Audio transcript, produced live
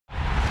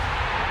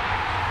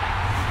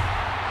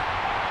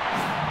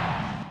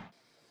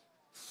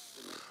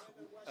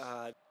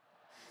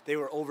they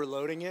were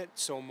overloading it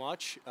so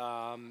much,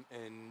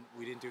 and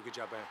we didn't do a good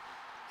job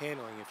at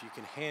handling. If you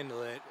can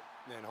handle it,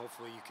 then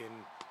hopefully you can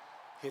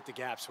hit the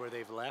gaps where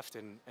they've left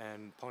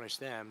and punish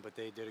them. But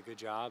they did a good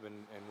job,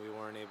 and we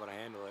weren't able to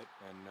handle it.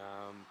 And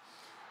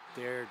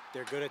they're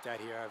good at that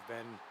here. I've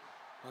been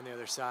on the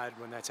other side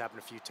when that's happened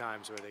a few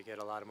times, where they get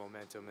a lot of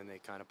momentum and they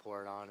kind of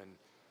pour it on,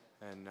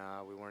 and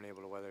we weren't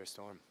able to weather a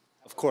storm.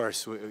 Of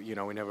course, we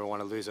never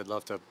want to lose. I'd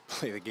love to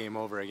play the game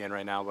over again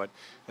right now, but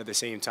at the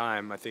same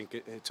time, I think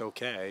it's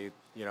okay.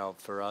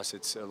 For us,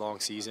 it's a long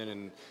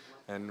season,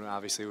 and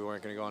obviously we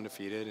weren't going to go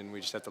undefeated, and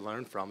we just have to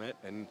learn from it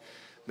and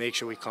make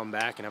sure we come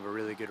back and have a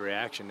really good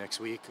reaction next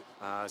week.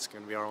 It's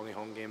going to be our only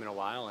home game in a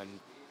while,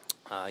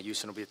 and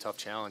Houston will be a tough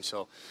challenge.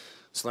 So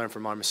let's learn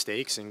from our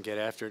mistakes and get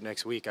after it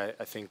next week. I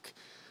think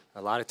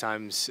a lot of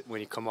times when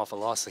you come off a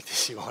loss like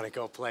this, you want to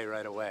go play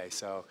right away.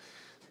 So.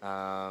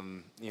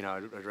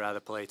 I'd rather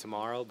play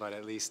tomorrow, but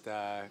at least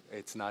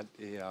it's not,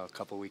 a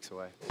couple weeks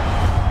away.